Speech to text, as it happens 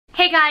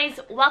Hey guys,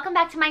 welcome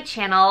back to my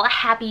channel.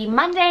 Happy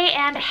Monday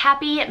and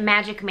happy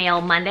Magic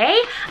Mail Monday.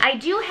 I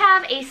do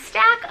have a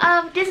stack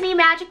of Disney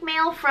Magic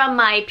Mail from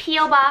my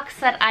P.O. box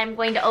that I'm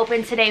going to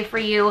open today for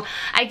you.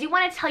 I do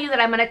want to tell you that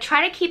I'm going to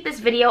try to keep this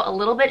video a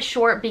little bit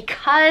short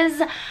because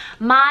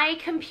my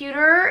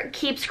computer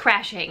keeps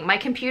crashing. My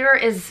computer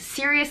is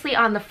seriously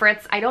on the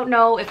fritz. I don't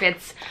know if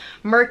it's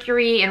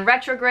Mercury in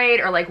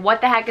retrograde or like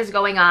what the heck is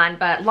going on,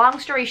 but long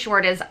story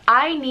short is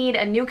I need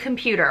a new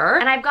computer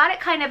and I've got it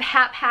kind of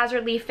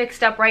haphazardly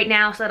fixed up right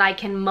now so that I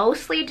can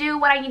mostly do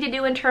what I need to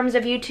do in terms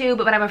of YouTube,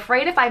 but I'm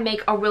afraid if I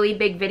make a really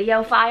big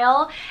video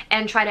file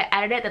and try to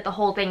edit it that the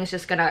whole thing is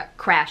just gonna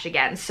crash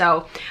again.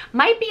 So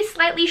might be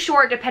slightly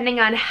short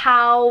depending on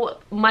how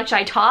much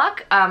I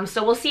talk.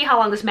 So we'll see how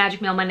long this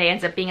Magic Mail Monday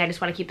ends up being. I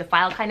just want to keep the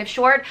file kind of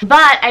short,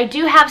 but I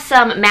do have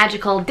some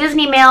magical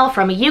Disney mail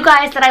from you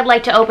guys that I'd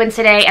like to open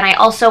today, and I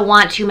also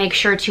want to make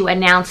sure to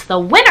announce the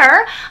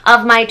winner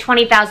of my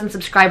 20,000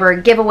 subscriber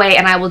giveaway,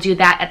 and I will do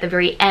that at the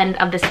very end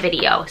of this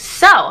video.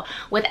 So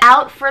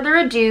without further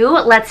ado,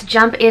 let's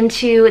jump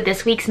into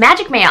this week's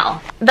Magic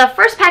Mail. The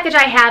first package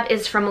I have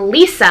is from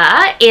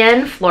Lisa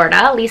in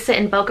Florida. Lisa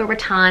in Boca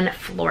Raton,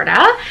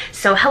 Florida.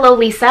 So hello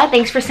Lisa,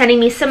 thanks for sending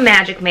me some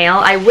Magic Mail.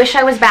 I wish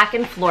I was back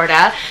in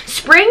Florida.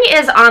 Spring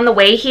is on the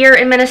way here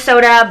in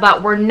Minnesota,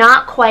 but we're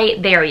not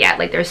quite there yet.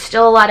 Like there's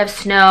still a lot of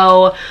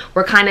snow.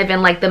 We're kind of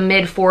in like the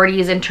mid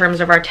 40s in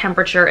terms of our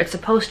temperature. It's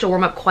supposed to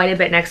warm up quite a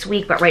bit next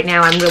week, but right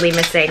now I'm really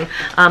missing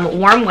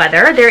warm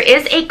weather. There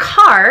is a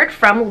card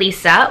from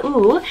Lisa.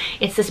 Ooh,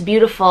 it's this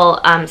beautiful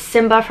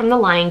Simba from the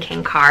Lion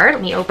King card.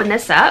 Let me open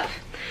this up.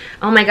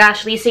 Oh my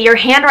gosh, Lisa, your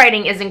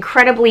handwriting is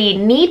incredibly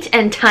neat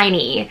and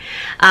tiny.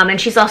 And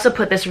she's also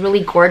put this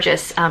really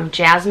gorgeous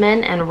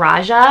Jasmine and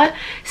Raja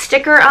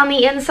sticker on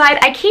the inside.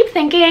 I keep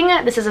thinking,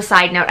 this is a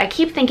side note, I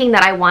keep thinking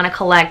that I want to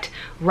collect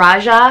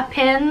Raja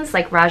pins,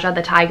 like Raja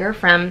the tiger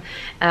from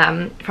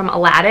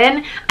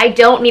Aladdin. I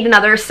don't need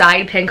another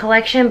side pin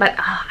collection, but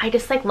I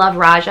just like love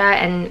Raja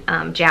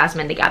and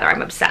Jasmine together.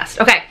 I'm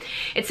obsessed. Okay,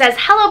 it says,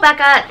 hello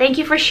Becca, thank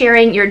you for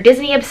sharing your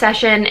Disney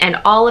obsession and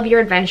all of your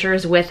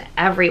adventures with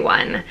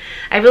everyone.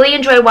 I really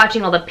enjoy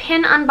watching all the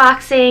pin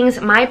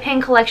unboxings. My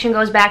pin collection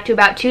goes back to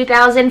about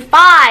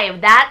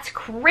 2005. That's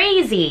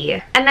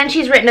crazy. And then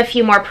she's written a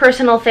few more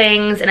personal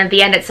things, and at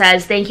the end it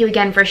says, thank you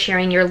again for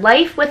sharing your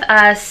life with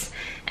us.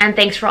 And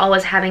thanks for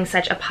always having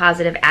such a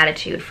positive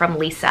attitude, from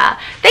Lisa.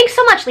 Thanks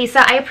so much,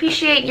 Lisa. I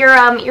appreciate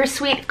your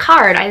sweet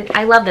card.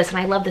 I love this, and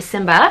I love the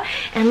Simba.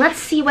 And let's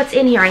see what's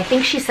in here. I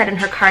think she said in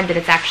her card that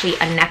it's actually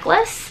a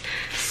necklace.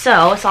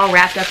 So it's all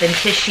wrapped up in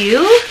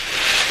tissue.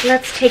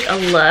 Let's take a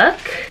look.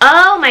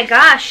 Oh my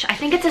gosh, I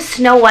think it's a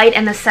Snow White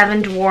and the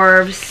Seven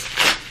Dwarfs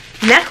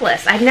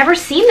necklace. I've never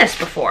seen this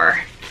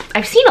before.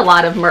 I've seen a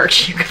lot of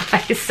merch, you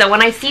guys. So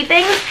when I see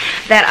things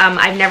that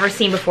I've never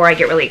seen before, I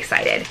get really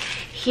excited.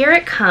 Here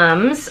it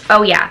comes.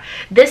 Oh yeah,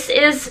 this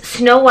is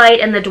Snow White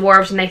and the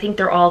dwarves, and I think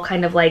they're all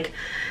kind of like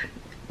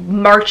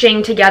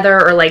marching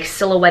together or like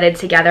silhouetted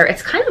together.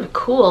 It's kind of a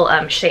cool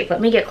shape. Let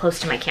me get close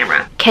to my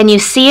camera. Can you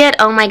see it?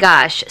 Oh my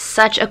gosh,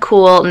 such a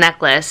cool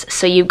necklace.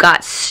 So you've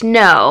got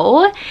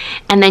snow,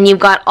 and then you've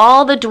got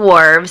all the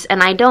dwarves,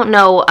 and I don't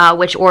know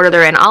which order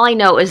they're in. All I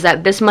know is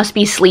that this must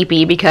be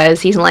Sleepy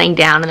because he's laying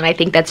down, and then I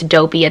think that's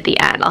Dopey at the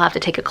end. I'll have to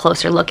take a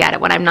closer look at it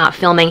when I'm not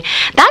filming.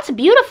 That's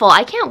beautiful.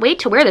 I can't wait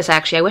to wear this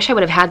actually. I wish I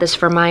would have had this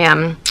for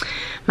my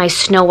my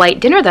Snow White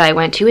dinner that I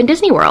went to in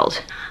Disney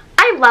World.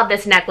 I love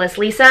this necklace,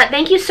 Lisa.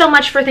 Thank you so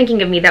much for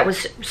thinking of me. That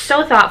was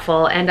so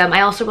thoughtful, and I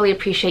also really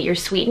appreciate your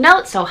sweet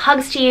note. So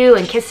hugs to you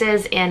and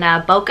kisses in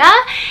Boca,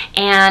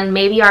 and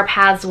maybe our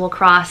paths will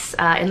cross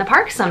in the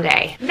park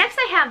someday. Next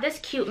I have this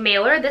cute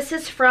mailer. This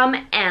is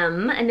from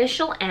M,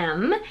 initial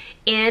M,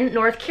 in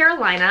North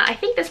Carolina. I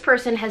think this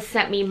person has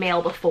sent me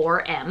mail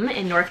before, M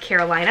in North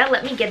Carolina.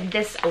 Let me get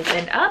this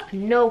opened up.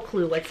 No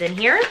clue what's in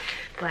here,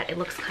 but it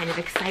looks kind of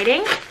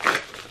exciting.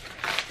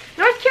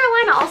 North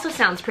Carolina also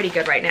sounds pretty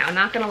good right now,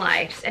 not gonna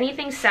lie. Just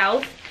anything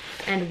south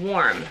and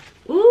warm.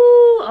 Ooh,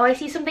 oh, I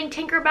see something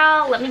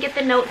Tinkerbell. Let me get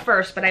the note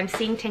first, but I'm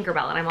seeing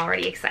Tinkerbell and I'm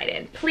already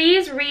excited.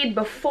 Please read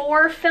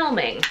before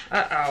filming.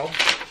 Uh-oh,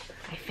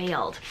 I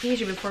failed. Please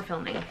read before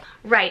filming.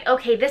 Right,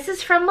 okay, this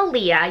is from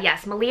Meleah.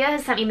 Yes, Meleah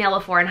has sent me mail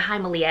before, and hi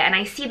Meleah. And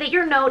I see that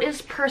your note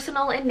is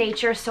personal in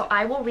nature, so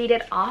I will read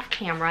it off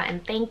camera,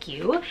 and thank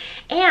you.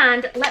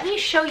 And let me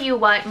show you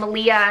what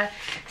Meleah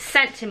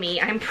sent to me.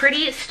 I'm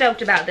pretty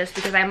stoked about this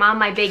because I'm on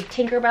my big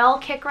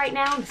Tinkerbell kick right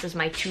now. This is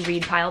my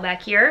to-read pile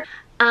back here.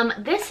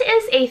 This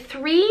is a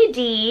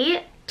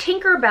 3D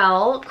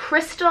Tinkerbell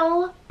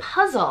crystal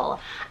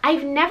puzzle.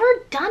 I've never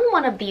done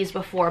one of these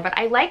before, but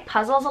I like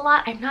puzzles a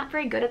lot. I'm not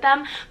very good at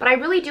them, but I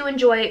really do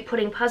enjoy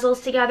putting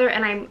puzzles together,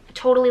 and I'm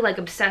totally like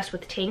obsessed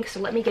with Tink, so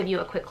let me give you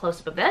a quick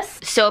close-up of this.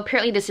 So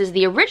apparently this is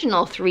the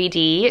original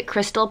 3D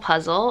crystal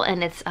puzzle,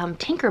 and it's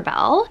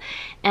Tinkerbell,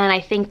 and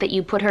I think that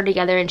you put her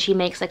together and she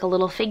makes like a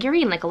little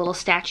figurine, like a little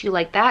statue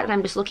like that, and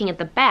I'm just looking at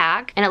the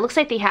back, and it looks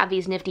like they have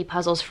these nifty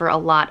puzzles for a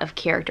lot of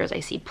characters.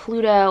 I see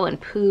Pluto and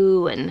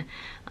Pooh, and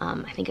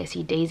I think I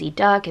see Daisy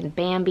Duck and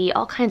Bambi,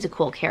 all kinds of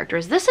cool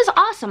characters. This is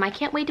awesome. I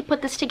can't wait to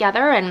put this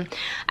together, and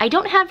I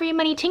don't have very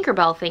many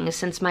Tinkerbell things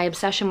since my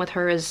obsession with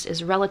her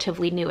is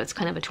relatively new. It's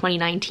kind of a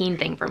 2019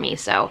 thing for me,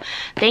 so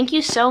thank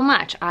you so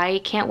much.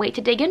 I can't wait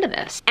to dig into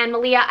this. And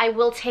Meleah, I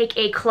will take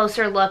a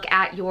closer look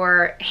at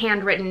your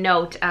handwritten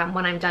note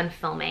when I'm done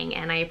filming,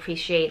 and I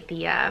appreciate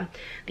the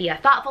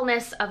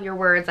thoughtfulness of your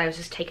words. I was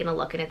just taking a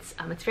look, and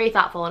it's very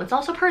thoughtful, and it's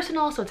also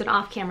personal, so it's an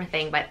off-camera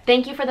thing. But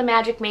thank you for the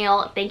magic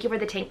mail, thank you for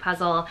the Tink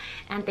puzzle,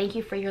 and thank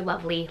you for your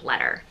lovely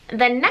letter.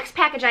 The next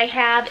package I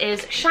have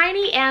is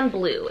shiny and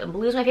blue, and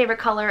blue is my favorite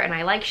color, and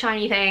I like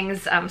shiny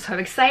things, so I'm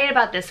excited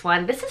about this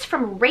one. This is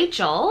from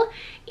Rachel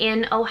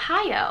in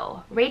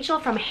Ohio. Rachel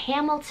from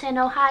Hamilton,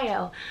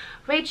 Ohio.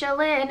 Rachel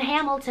in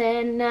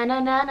Hamilton, na na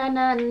na na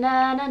na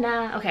na na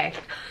na. Okay,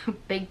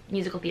 big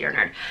musical theater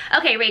nerd.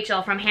 Okay,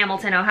 Rachel from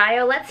Hamilton,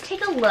 Ohio. Let's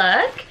take a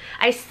look.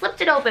 I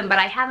slipped it open, but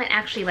I haven't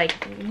actually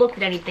like looked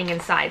at anything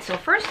inside. So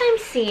first I'm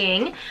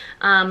seeing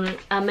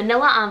a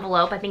manila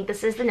envelope. I think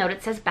this is the note.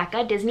 It says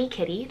Becka,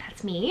 DisneyKittee.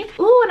 That's me.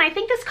 Ooh, and I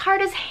think this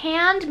card is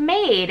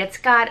handmade. It's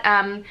got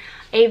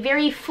a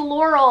very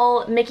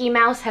floral Mickey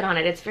Mouse head on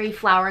it. It's very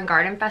Flower and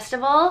Garden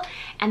Festival.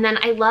 And then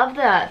I love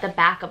the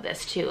back of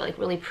this too, like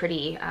really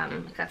pretty.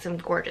 Got some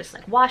gorgeous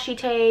like washi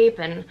tape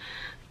and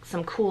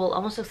some cool,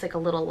 almost looks like a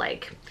little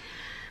like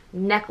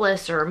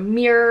necklace or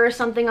mirror or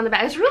something on the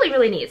back. It's really,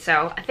 really neat.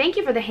 So thank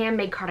you for the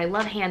handmade card. I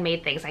love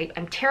handmade things.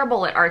 I'm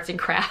terrible at arts and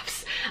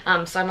crafts.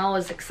 So I'm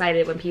always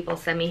excited when people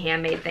send me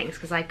handmade things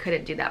because I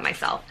couldn't do that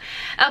myself.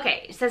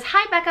 Okay, it says,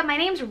 hi Becca, my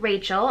name's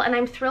Rachel and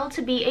I'm thrilled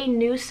to be a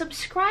new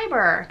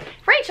subscriber.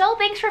 Rachel,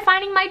 thanks for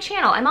finding my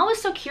channel. I'm always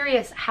so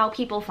curious how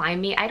people find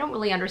me. I don't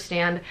really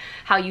understand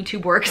how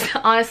YouTube works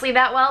honestly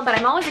that well, but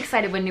I'm always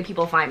excited when new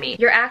people find me.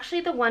 You're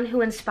actually the one who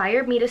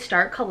inspired me to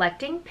start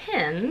collecting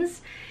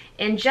pins.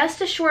 In just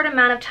a short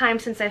amount of time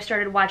since I've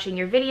started watching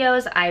your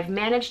videos, I've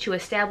managed to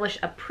establish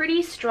a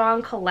pretty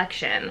strong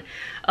collection.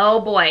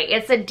 Oh boy,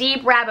 it's a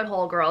deep rabbit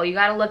hole, girl. You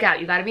gotta look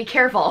out. You gotta be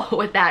careful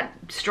with that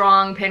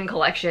strong pin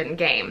collection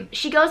game.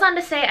 She goes on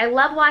to say, I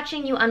love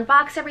watching you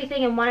unbox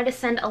everything and wanted to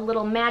send a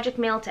little magic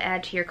mail to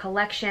add to your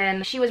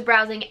collection. She was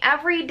browsing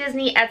every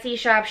Disney Etsy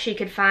shop she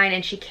could find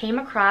and she came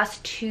across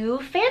 2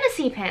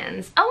 fantasy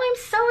pins. Oh,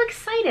 I'm so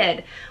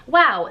excited.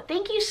 Wow,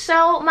 thank you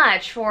so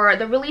much for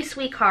the really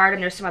sweet card,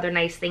 and there's some other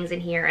nice things in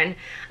here, and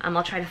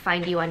I'll try to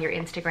find you on your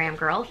Instagram,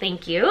 girl.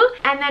 Thank you.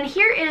 And then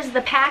here is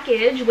the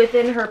package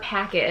within her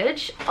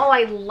package. Oh,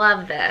 I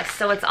love this.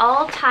 So it's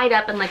all tied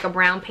up in like a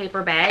brown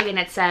paper bag, and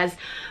it says,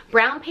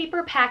 brown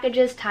paper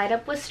packages tied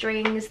up with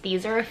strings.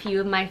 These are a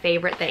few of my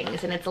favorite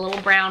things. And it's a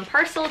little brown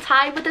parcel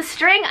tied with a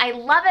string. I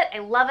love it. I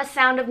love a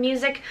Sound of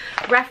Music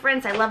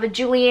reference. I love a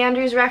Julie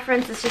Andrews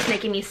reference. It's just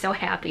making me so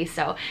happy.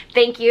 So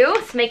thank you.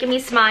 It's making me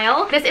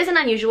smile. This isn't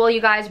unusual,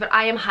 you guys, but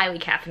I am highly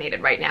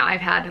caffeinated right now.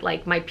 I've had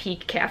like my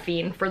peak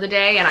caffeine for the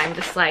day, and I'm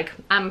just like,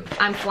 I'm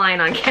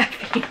flying on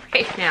caffeine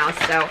right now.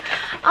 So,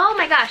 oh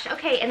my gosh.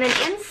 Okay, and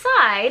then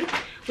inside,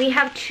 we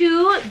have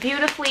 2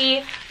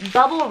 beautifully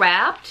bubble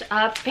wrapped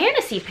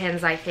fantasy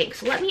pins, I think.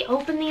 So let me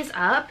open these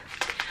up.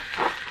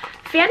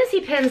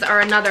 Fantasy pins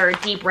are another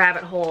deep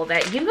rabbit hole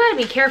that you gotta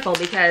be careful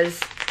because,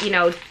 you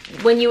know,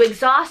 when you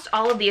exhaust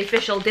all of the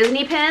official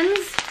Disney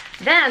pins,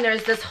 then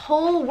there's this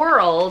whole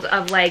world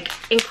of like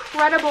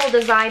incredible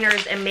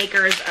designers and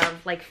makers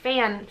of like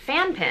fan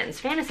pins,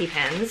 fantasy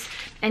pins,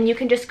 and you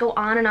can just go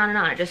on and on and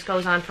on. It just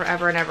goes on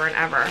forever and ever and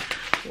ever.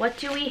 What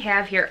do we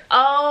have here?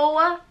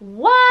 Oh,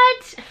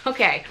 what?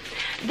 Okay,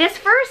 this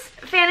first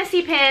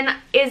fantasy pin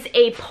is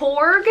a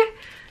Porg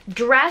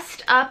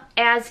dressed up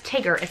as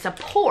Tigger. It's a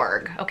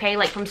Porg, okay,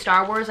 like from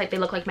Star Wars, like they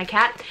look like my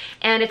cat,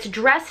 and it's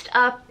dressed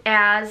up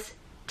as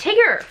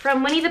Tigger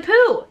from Winnie the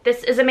Pooh.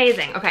 This is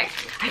amazing. Okay,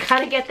 I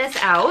gotta get this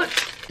out.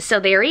 So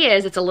there he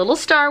is. It's a little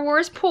Star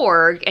Wars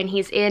Porg, and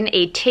he's in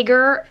a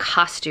Tigger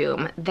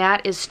costume.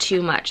 That is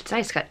too much. It's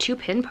nice. It's got 2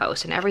 pin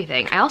posts and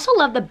everything. I also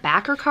love the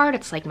backer card.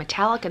 It's like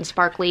metallic and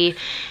sparkly.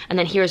 And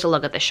then here's a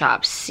look at the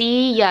shop.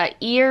 See ya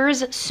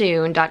ears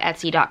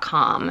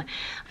soon.etsy.com.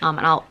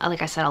 And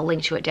like I said, I'll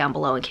link to it down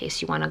below in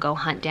case you want to go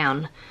hunt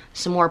down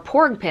some more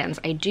Porg pins.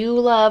 I do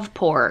love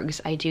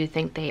Porgs. I do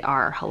think they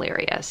are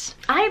hilarious.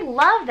 I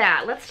love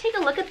that. Let's take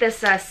a look at this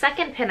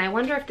second pin. I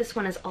wonder if this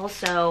one is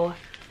also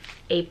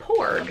a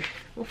Porg.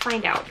 We'll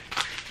find out.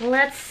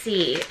 Let's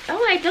see.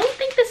 Oh, I don't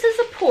think this is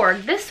a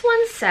Porg. This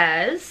one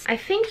says, I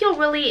think you'll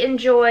really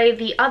enjoy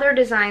the other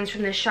designs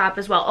from this shop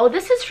as well. Oh,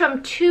 this is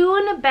from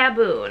Toon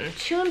Baboon.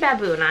 Toon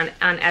Baboon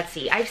on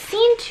Etsy. I've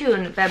seen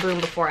Toon Baboon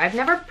before. I've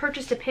never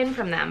purchased a pin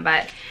from them,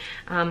 but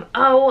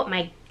oh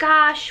my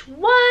gosh,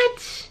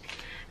 what?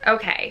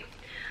 Okay,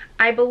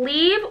 I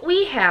believe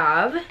we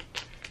have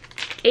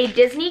a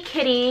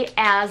DisneyKittee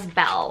as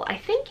Belle. I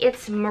think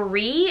it's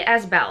Marie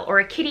as Belle, or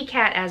a kitty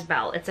cat as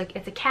Belle. It's a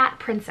cat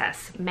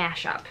princess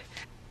mashup.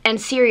 And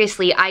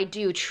seriously, I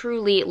do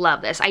truly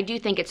love this. I do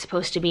think it's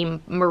supposed to be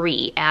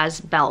Marie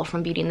as Belle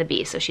from Beauty and the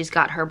Beast. So she's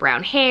got her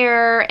brown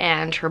hair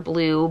and her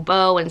blue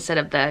bow instead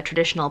of the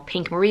traditional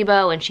pink Marie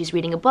bow, and she's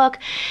reading a book.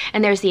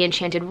 And there's the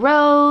enchanted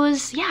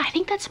rose. Yeah, I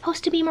think that's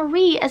supposed to be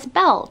Marie as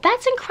Belle.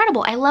 That's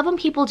incredible. I love when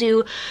people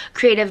do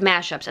creative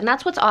mashups. And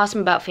that's what's awesome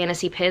about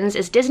fantasy pins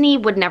is Disney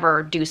would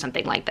never do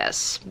something like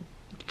this,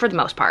 for the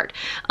most part.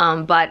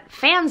 But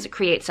fans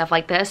create stuff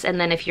like this, and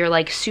then if you're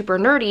like super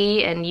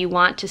nerdy and you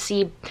want to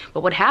see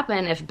what would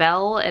happen if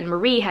Belle and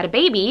Marie had a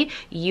baby,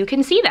 you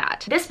can see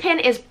that. This pin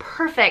is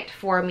perfect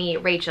for me,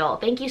 Rachel.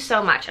 Thank you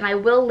so much. And I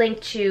will link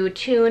to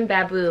Toon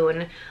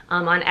Baboon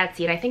on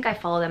Etsy, and I think I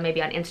follow them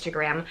maybe on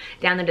Instagram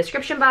down in the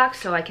description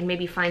box, so I can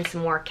maybe find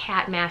some more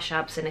cat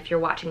mashups. And if you're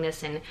watching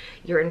this and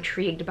you're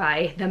intrigued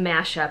by the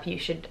mashup, you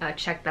should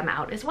check them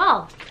out as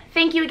well.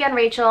 Thank you again,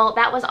 Rachel.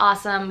 That was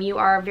awesome. You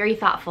are very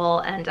thoughtful,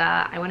 and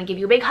I want to give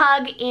you a big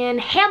hug in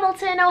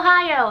Hamilton,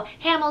 Ohio.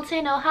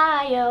 Hamilton,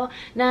 Ohio.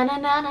 Na na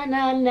na na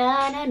na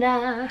na na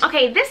na.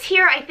 Okay, this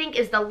here I think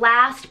is the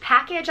last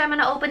package I'm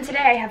gonna open today.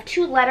 I have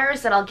 2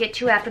 letters that I'll get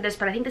to after this,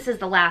 but I think this is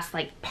the last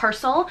like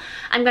parcel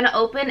I'm gonna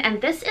open,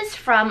 and this is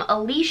from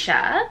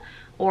Alicia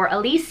or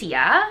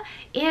Alicia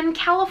in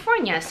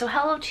California. So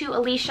hello to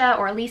Alicia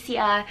or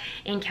Alicia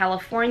in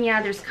California.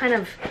 There's kind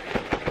of,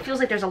 feels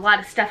like there's a lot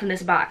of stuff in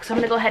this box. So I'm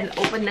gonna go ahead and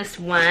open this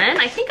one.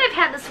 I think I've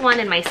had this one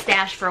in my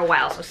stash for a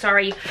while, so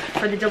sorry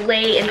for the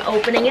delay in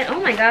opening it.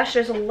 Oh my gosh,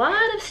 there's a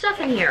lot of stuff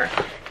in here.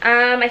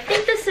 I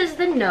think this is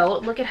the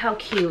note. Look at how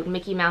cute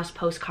Mickey Mouse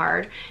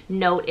postcard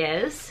note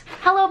is.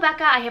 Hello,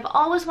 Becca. I have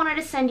always wanted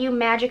to send you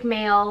magic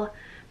mail,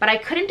 but I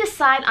couldn't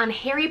decide on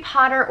Harry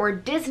Potter or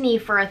Disney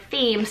for a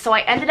theme, so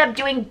I ended up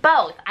doing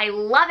both. I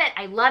love it.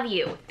 I love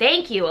you.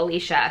 Thank you,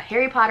 Alicia.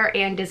 Harry Potter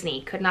and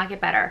Disney. Could not get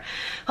better.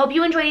 Hope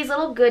you enjoy these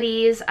little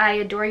goodies. I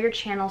adore your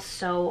channel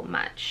so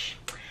much.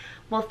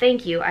 Well,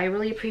 thank you. I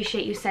really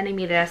appreciate you sending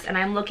me this. And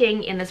I'm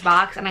looking in this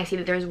box and I see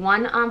that there's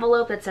one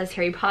envelope that says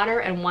Harry Potter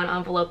and one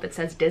envelope that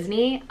says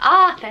Disney.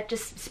 Ah, that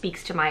just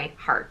speaks to my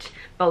heart.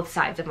 Both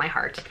sides of my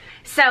heart.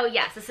 So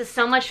yes, this is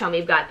so much fun.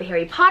 We've got the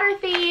Harry Potter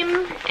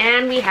theme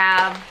and we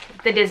have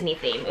the Disney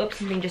theme. Oops,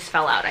 something just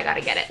fell out. I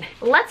gotta get it.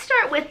 Let's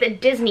start with the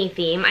Disney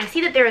theme. I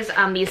see that there's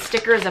these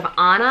stickers of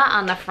Anna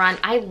on the front.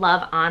 I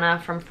love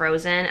Anna from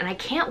Frozen, and I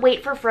can't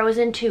wait for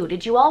Frozen 2.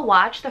 Did you all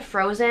watch the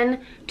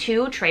Frozen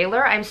 2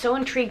 trailer? I'm so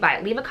intrigued by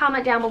it. Leave a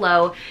comment down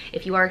below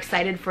if you are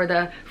excited for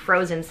the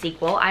Frozen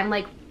sequel. I'm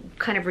like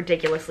kind of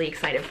ridiculously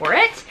excited for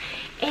it.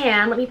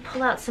 And let me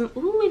pull out some,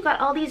 ooh, we've got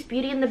all these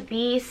Beauty and the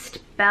Beast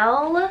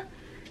Belle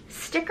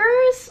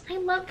stickers. I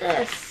love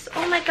this.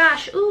 Oh my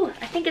gosh. Ooh,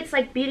 I think it's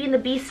like Beauty and the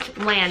Beast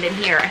land in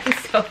here. I'm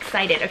so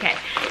excited. Okay,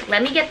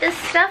 let me get this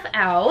stuff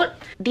out.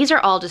 These are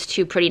all just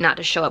too pretty not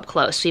to show up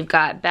close. We've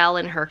got Belle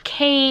in her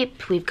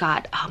cape. We've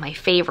got, oh, my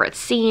favorite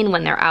scene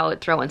when they're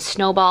out throwing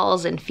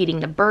snowballs and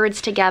feeding the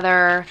birds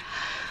together.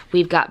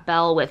 We've got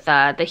Belle with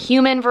the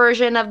human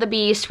version of the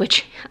Beast,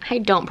 which I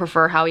don't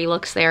prefer how he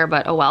looks there,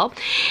 but oh well.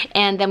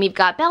 And then we've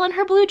got Belle in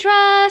her blue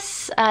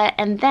dress.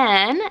 And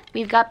then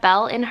we've got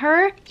Belle in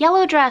her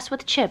yellow dress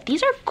with Chip.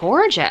 These are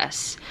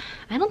gorgeous.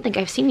 I don't think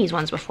I've seen these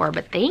ones before,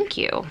 but thank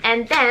you.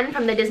 And then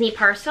from the Disney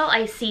parcel,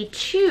 I see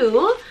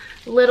 2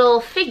 little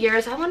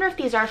figures. I wonder if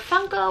these are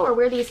Funko or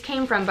where these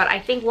came from, but I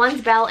think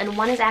one's Belle and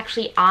one is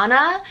actually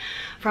Anna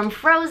from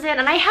Frozen.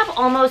 And I have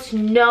almost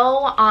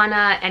no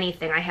Anna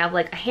anything. I have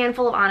like a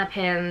handful of Anna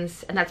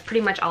pins and that's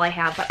pretty much all I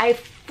have, but I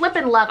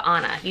flippin' love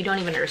Anna. You don't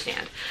even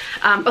understand.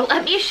 But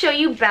let me show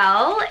you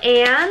Belle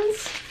and,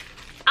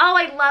 oh,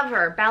 I love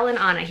her. Belle and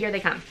Anna, here they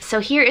come. So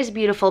here is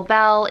beautiful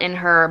Belle in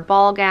her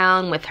ball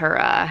gown with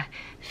her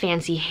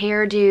fancy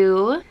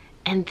hairdo.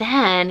 And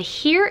then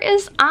here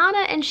is Anna,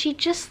 and she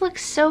just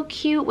looks so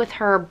cute with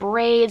her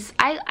braids.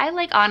 I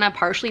like Anna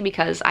partially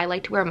because I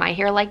like to wear my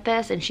hair like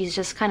this, and she's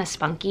just kind of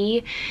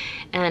spunky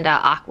and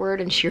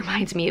awkward, and she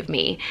reminds me of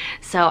me.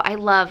 So I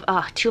love,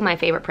 2 of my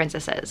favorite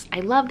princesses.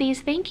 I love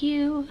these, thank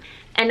you.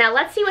 And now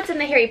let's see what's in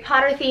the Harry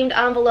Potter themed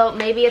envelope.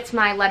 Maybe it's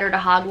my letter to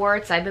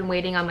Hogwarts. I've been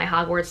waiting on my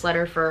Hogwarts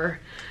letter for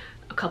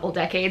a couple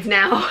decades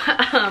now.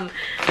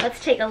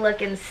 Let's take a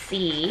look and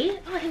see.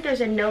 Oh, I think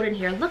there's a note in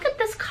here. Look at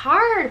this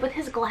card with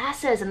his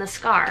glasses and the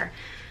scar.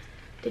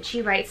 Did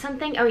she write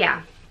something? Oh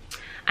yeah.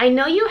 I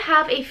know you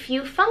have a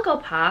few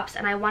Funko Pops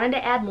and I wanted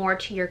to add more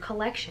to your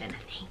collection.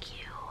 Thank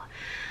you.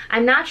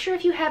 I'm not sure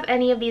if you have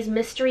any of these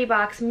mystery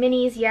box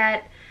minis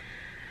yet.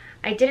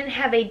 I didn't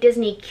have a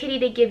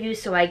DisneyKittee to give you,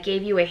 so I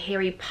gave you a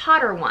Harry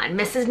Potter one.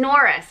 Mrs.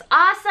 Norris,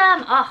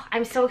 awesome. Oh,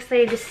 I'm so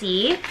excited to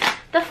see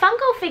the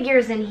Funko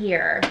figures in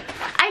here.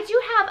 I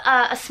do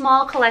have a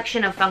small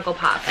collection of Funko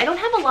Pops. I don't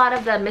have a lot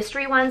of the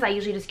mystery ones. I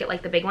usually just get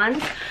like the big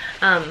ones,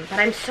 but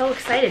I'm so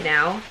excited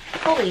now.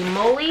 Holy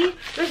moly,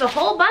 there's a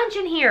whole bunch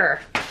in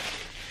here.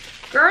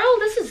 Girl,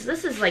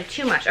 this is like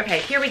too much.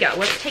 Okay, here we go.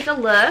 Let's take a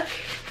look.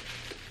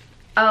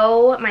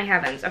 Oh my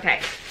heavens,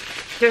 okay.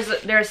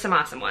 There's some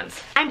awesome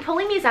ones. I'm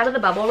pulling these out of the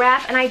bubble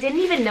wrap, and I didn't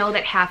even know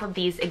that half of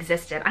these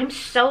existed. I'm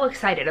so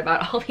excited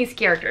about all these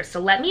characters. So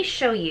let me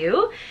show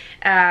you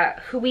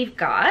who we've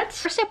got.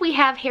 First up, we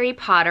have Harry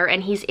Potter,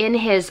 and he's in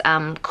his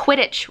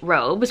Quidditch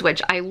robes,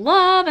 which I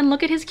love, and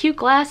look at his cute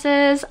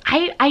glasses.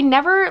 I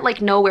never like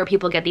know where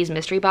people get these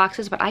mystery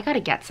boxes, but I gotta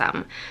get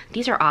some.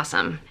 These are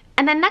awesome.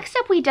 And then next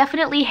up, we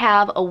definitely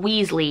have a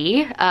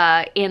Weasley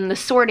in the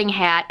Sorting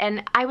Hat,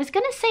 and I was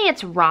gonna say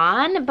it's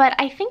Ron, but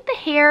I think the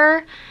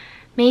hair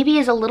maybe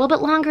is a little bit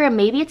longer, and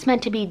maybe it's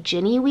meant to be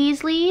Ginny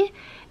Weasley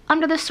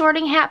under the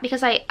Sorting Hat,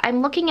 because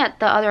I'm looking at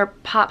the other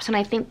pops, and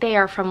I think they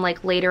are from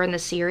like later in the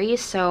series,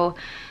 so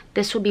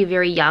this would be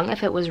very young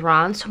if it was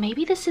Ron, so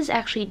maybe this is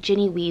actually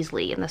Ginny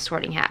Weasley in the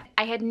Sorting Hat.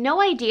 I had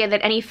no idea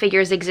that any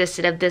figures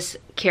existed of this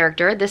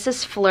character. This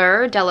is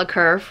Fleur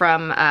Delacour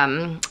from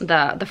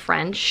the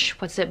French,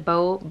 what's it,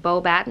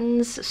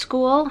 Beauxbatons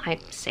school? I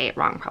say it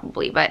wrong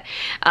probably, but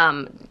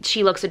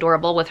she looks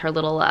adorable with her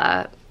little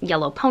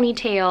yellow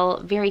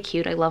ponytail. Very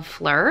cute. I love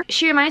Fleur.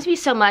 She reminds me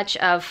so much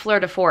of Fleur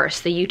de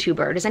Force, the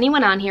YouTuber. Does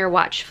anyone on here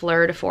watch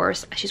Fleur de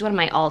Force? She's one of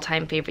my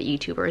all-time favorite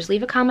YouTubers.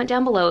 Leave a comment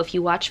down below if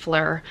you watch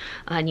Fleur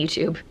on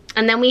YouTube.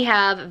 And then we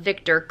have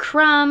Victor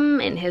Crumb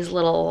in his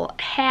little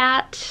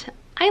hat.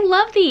 I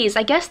love these.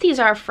 I guess these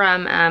are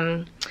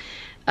from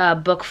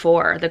book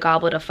 4, The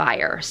Goblet of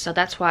Fire. So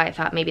that's why I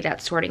thought maybe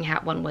that Sorting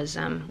Hat one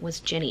was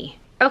Ginny.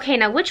 Okay,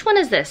 now which one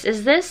is this?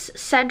 Is this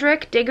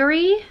Cedric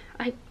Diggory?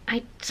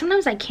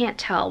 Sometimes I can't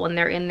tell when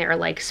they're in their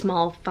like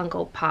small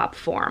Funko Pop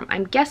form.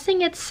 I'm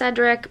guessing it's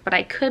Cedric, but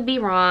I could be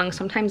wrong.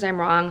 Sometimes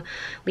I'm wrong.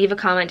 Leave a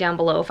comment down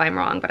below if I'm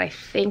wrong, but I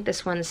think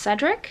this one's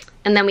Cedric.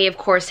 And then we of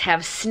course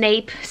have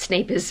Snape.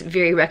 Snape is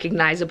very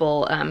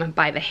recognizable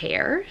by the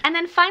hair. And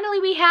then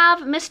finally we have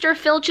Mr.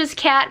 Filch's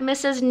cat,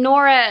 Mrs.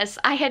 Norris.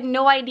 I had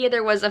no idea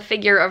there was a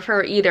figure of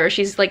her either.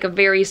 She's like a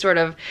very sort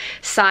of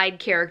side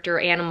character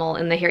animal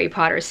in the Harry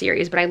Potter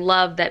series, but I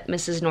love that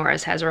Mrs.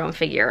 Norris has her own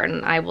figure,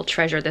 and I will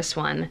treasure this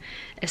one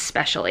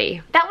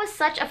especially. That was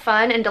such a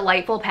fun and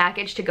delightful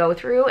package to go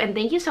through, and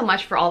thank you so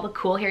much for all the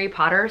cool Harry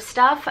Potter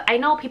stuff. I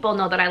know people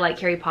know that I like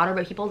Harry Potter,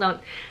 but people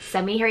don't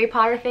send me Harry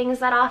Potter things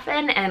that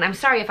often, and I'm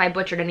sorry if I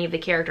butchered any of the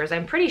characters.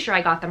 I'm pretty sure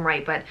I got them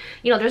right, but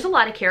you know, there's a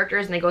lot of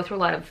characters and they go through a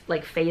lot of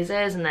like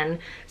phases, and then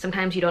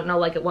sometimes you don't know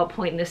like at what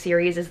point in the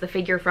series is the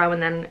figure from,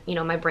 and then you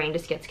know, my brain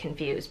just gets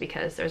confused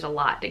because there's a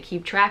lot to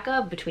keep track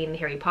of between the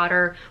Harry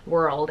Potter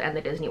world and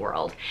the Disney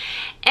world.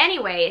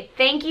 Anyway,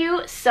 thank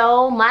you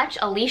so much,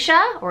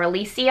 Alicia, or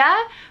Alicia,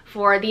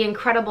 for the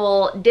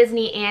incredible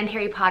Disney and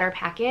Harry Potter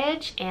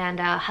package, and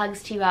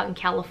hugs to you out in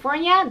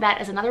California.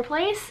 That is another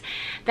place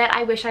that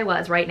I wish I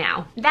was right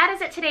now. That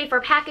is it today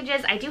for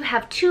packages. I do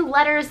have 2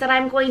 letters that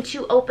I'm going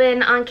to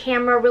open on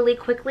camera really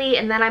quickly,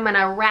 and then I'm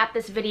gonna wrap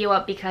this video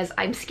up because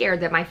I'm scared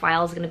that my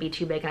file is gonna be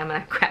too big and I'm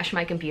gonna crash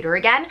my computer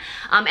again.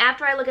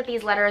 After I look at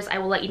these letters, I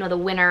will let you know the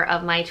winner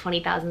of my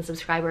 20,000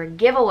 subscriber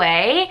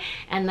giveaway,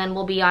 and then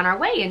we'll be on our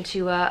way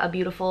into a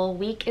beautiful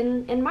week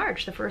in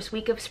March, the first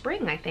week of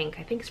spring, I think.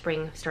 I think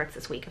spring starts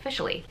this week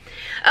officially.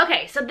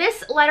 Okay, so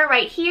this letter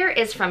right here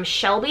is from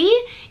Shelby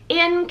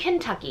in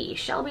Kentucky.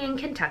 Shelby in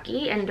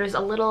Kentucky, and there's a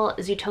little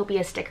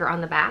Zootopia sticker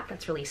on the back.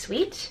 That's really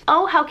sweet.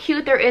 Oh, how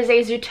cute. There is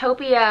a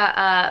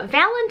Zootopia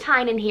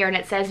Valentine in here, and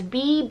it says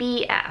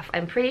BBF.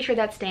 I'm pretty sure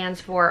that stands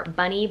for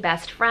Bunny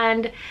Best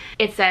Friend.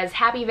 It says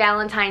Happy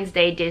Valentine's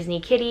Day,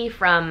 DisneyKittee,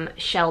 from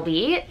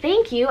Shelby.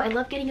 Thank you. I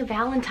love getting a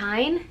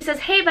Valentine. It says,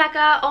 hey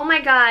Becca, oh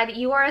my god,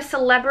 you are a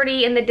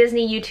celebrity in the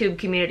Disney YouTube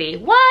community.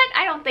 What?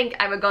 I don't think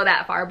I would go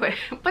that far, but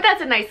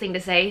that's a nice thing to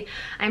say.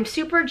 I'm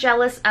super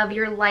jealous of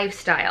your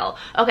lifestyle.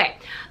 Okay,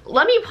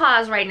 let me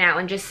pause right now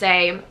and just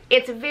say,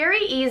 it's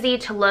very easy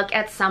to look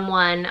at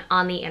someone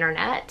on the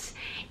internet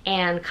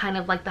and kind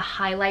of like the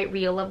highlight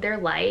reel of their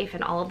life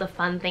and all of the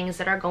fun things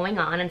that are going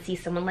on, and see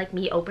someone like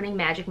me opening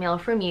magic mail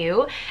from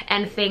you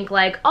and think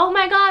like, oh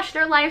my gosh,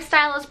 their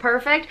lifestyle is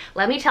perfect.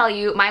 Let me tell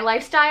you, my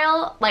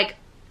lifestyle, like,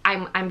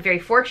 I'm very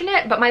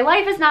fortunate, but my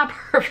life is not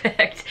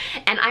perfect,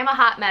 and I'm a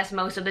hot mess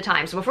most of the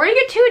time. So before you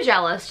get too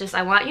jealous, just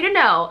I want you to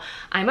know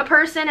I'm a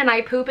person and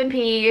I poop and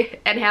pee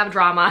and have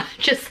drama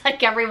just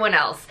like everyone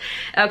else.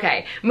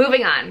 Okay,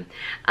 moving on.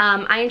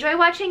 I enjoy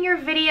watching your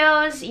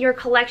videos. Your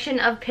collection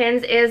of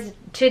pins is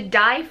to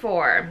die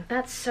for.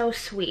 That's so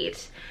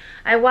sweet.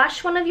 I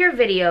watched one of your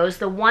videos,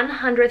 the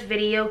 100th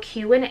video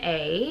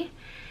Q&A,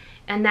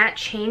 and that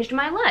changed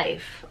my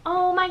life.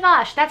 Oh my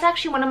gosh, that's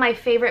actually one of my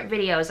favorite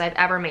videos I've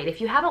ever made.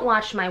 If you haven't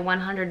watched my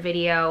 100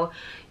 video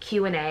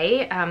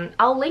Q&A,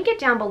 I'll link it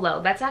down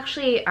below. That's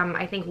actually,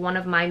 I think, one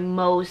of my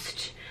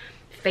most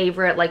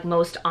favorite, like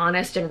most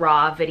honest and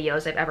raw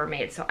videos I've ever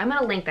made. So I'm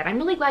gonna link that. I'm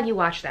really glad you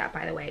watched that,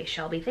 by the way,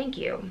 Shelby. Thank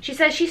you. She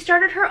says she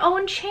started her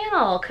own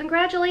channel.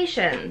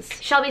 Congratulations.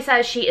 Shelby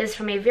says she is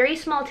from a very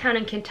small town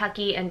in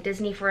Kentucky, and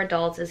Disney for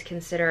adults is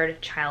considered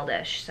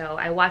childish. So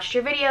I watched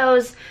your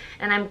videos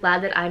and I'm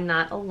glad that I'm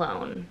not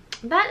alone.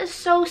 That is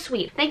so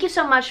sweet. Thank you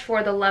so much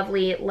for the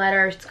lovely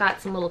letter. It's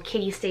got some little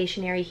kitty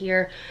stationery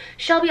here.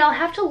 Shelby, I'll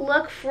have to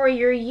look for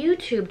your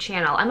YouTube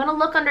channel. I'm gonna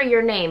look under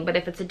your name, but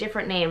if it's a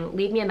different name,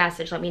 leave me a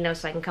message, let me know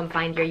so I can come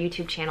find your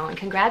YouTube channel. And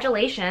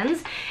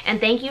congratulations, and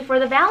thank you for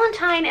the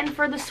Valentine and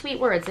for the sweet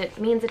words. It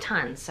means a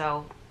ton,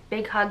 so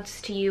big hugs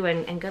to you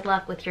and good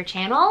luck with your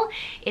channel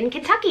in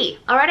Kentucky.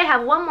 All right, I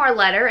have one more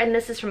letter, and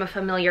this is from a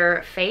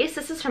familiar face.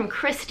 This is from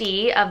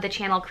Christy of the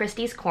channel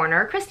Christy's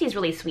Corner. Christy's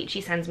really sweet. She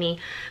sends me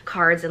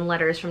cards and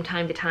letters from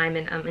time to time,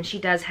 and she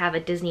does have a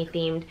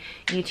Disney-themed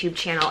YouTube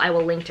channel. I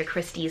will link to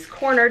Christy's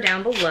Corner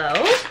down below.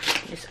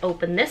 Just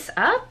open this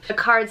up. The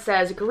card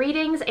says,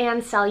 "Greetings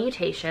and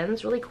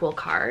salutations." Really cool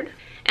card.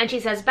 And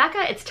she says,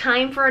 "Becca, it's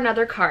time for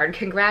another card.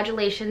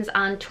 Congratulations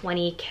on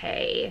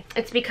 20K.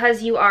 It's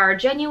because you are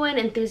genuine,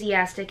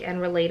 enthusiastic, and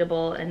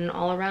relatable, and an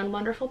all-around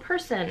wonderful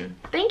person."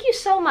 Thank you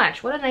so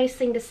much. What a nice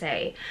thing to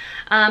say.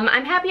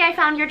 I'm happy I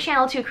found your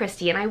channel too,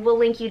 Christy, and I will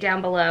link you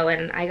down below,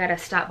 and I gotta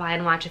stop by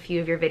and watch a few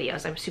of your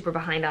videos. I'm super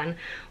behind on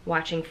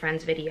watching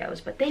friends'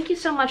 videos. But thank you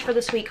so much for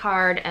the sweet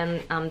card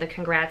and the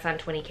congrats on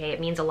 20K. It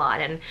means a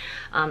lot.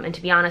 And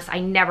to be honest, I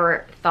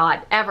never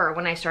thought ever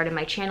when I started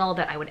my channel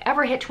that I would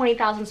ever hit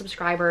 20,000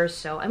 subscribers.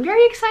 So I'm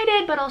very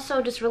excited, but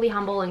also just really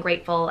humble and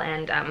grateful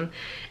and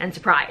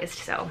surprised.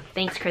 So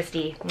thanks,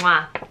 Christy.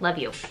 Mwah. Love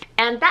you.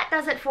 And that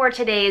does it for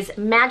today's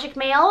Magic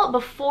Mail.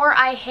 Before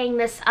I hang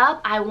this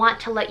up, I want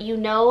to let you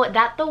know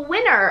that the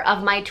winner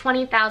of my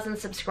 20,000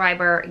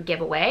 subscriber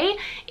giveaway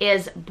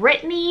is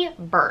Brittany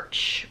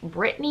Birch.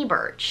 Brittany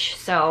Birch.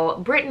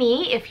 So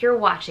Brittany, if you're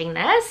watching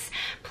this,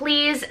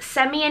 please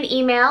send me an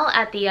email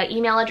at the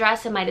email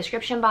address in my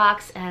description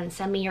box and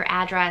send me your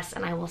address,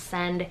 and I will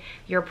send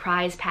your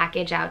prize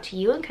package out to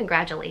you, and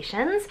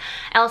congratulations.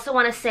 I also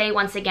want to say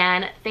once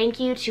again, thank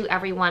you to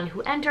everyone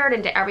who entered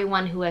and to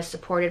everyone who has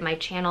supported my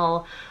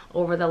channel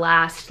over the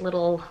last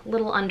little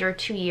under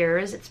 2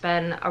 years. It's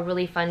been a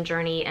really fun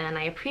journey, and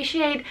I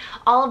appreciate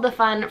all of the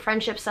fun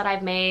friendships that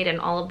I've made and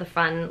all of the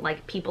fun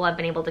people I've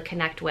been able to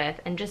connect with,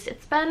 and just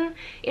it's been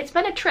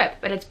a trip,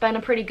 but it's been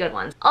a pretty good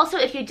one. Also,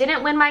 if you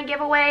didn't win my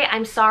giveaway,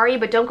 I'm sorry,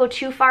 but don't go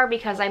too far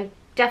because I'm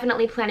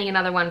definitely planning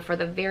another one for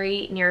the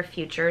very near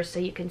future, so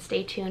you can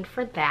stay tuned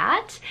for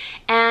that.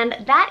 And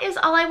that is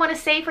all I want to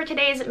say for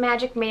today's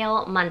Magic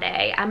Mail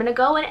Monday. I'm gonna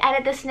go and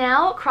edit this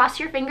now. Cross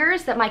your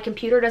fingers that my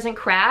computer doesn't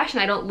crash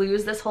and I don't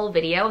lose this whole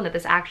video, and that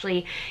this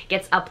actually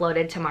gets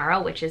uploaded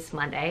tomorrow, which is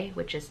Monday,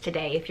 which is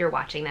today if you're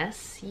watching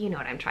this. You know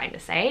what I'm trying to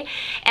say.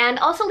 And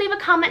also leave a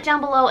comment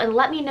down below and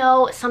let me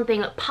know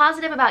something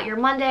positive about your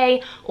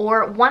Monday,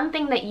 or one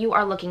thing that you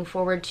are looking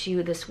forward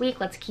to this week.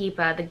 Let's keep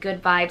the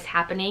good vibes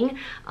happening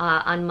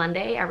on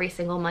Monday, every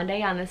single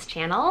Monday on this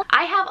channel.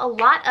 I have a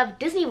lot of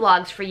Disney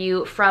vlogs for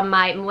you from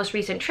my most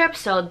recent trip,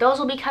 so those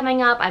will be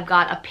coming up. I've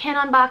got a pin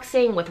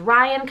unboxing with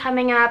Ryan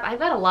coming up. I've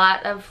got a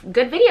lot of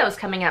good videos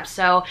coming up,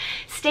 so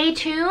stay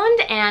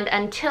tuned, and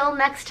until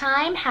next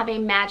time, have a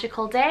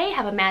magical day,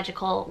 have a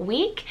magical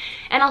week,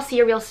 and I'll see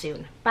you real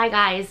soon. Bye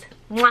guys.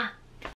 Mwah.